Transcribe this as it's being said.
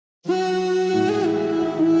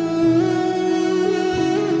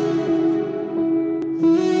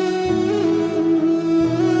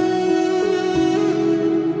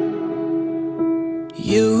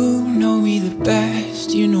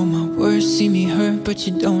me hurt, but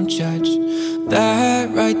you don't judge.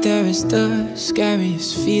 That right there is the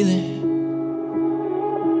scariest feeling.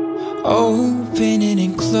 Opening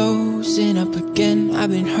and closing up again.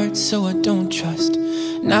 I've been hurt, so I don't trust.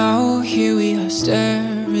 Now here we are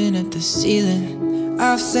staring at the ceiling.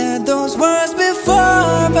 I've said those words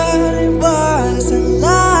before, but it was a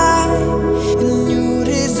lie, and you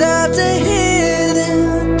deserve to hear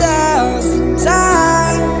them 1,000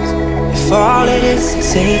 times. If all it is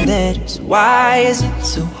say letters, why is it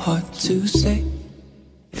so hard to say?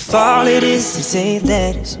 If all it is say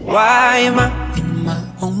letters, why am I in my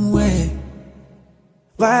own way?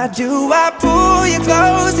 Why do I pull you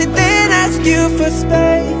close and then ask you for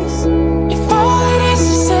space? If all it is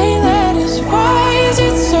to say letters, why is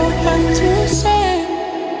it so hard to say?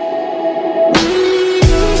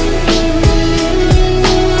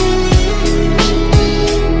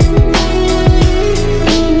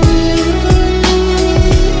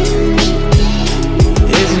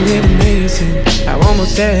 Isn't it amazing how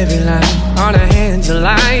almost every line on our hands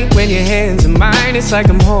align? When your hands are mine, it's like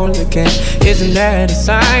I'm whole again. Isn't that a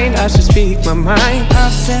sign I should speak my mind?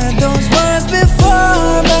 I've said those words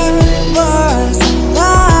before, but it was a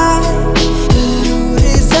lie, and you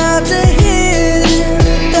deserve to hear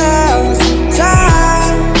them 1,000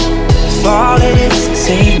 times. If all it is to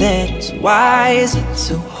say letters, why is it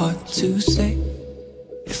so hard to say?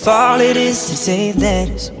 If all it is to say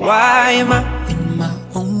letters, why am I in my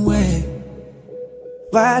own way?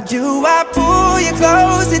 Why do I pull you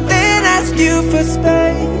close and then ask you for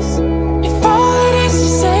space? If all it is to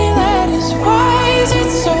say letters, why is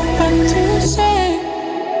it so hard to say?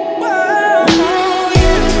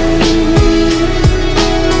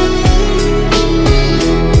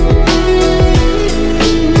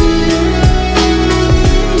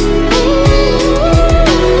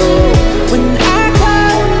 When I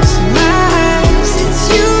close my eyes, it's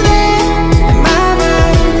you there in my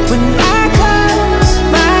mind. When I close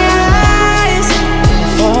my eyes,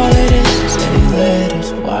 if all it is to say letters,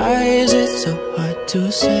 why is it so hard to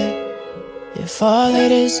say? If all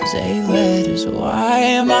it is say letters, why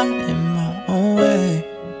am I in my own way?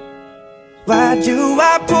 Why do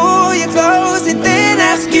I pull you close and then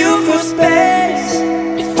ask you for space?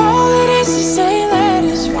 If all it is to say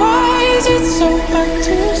letters, why is it so hard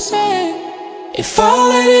to say? If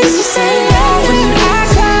all it is to say letters,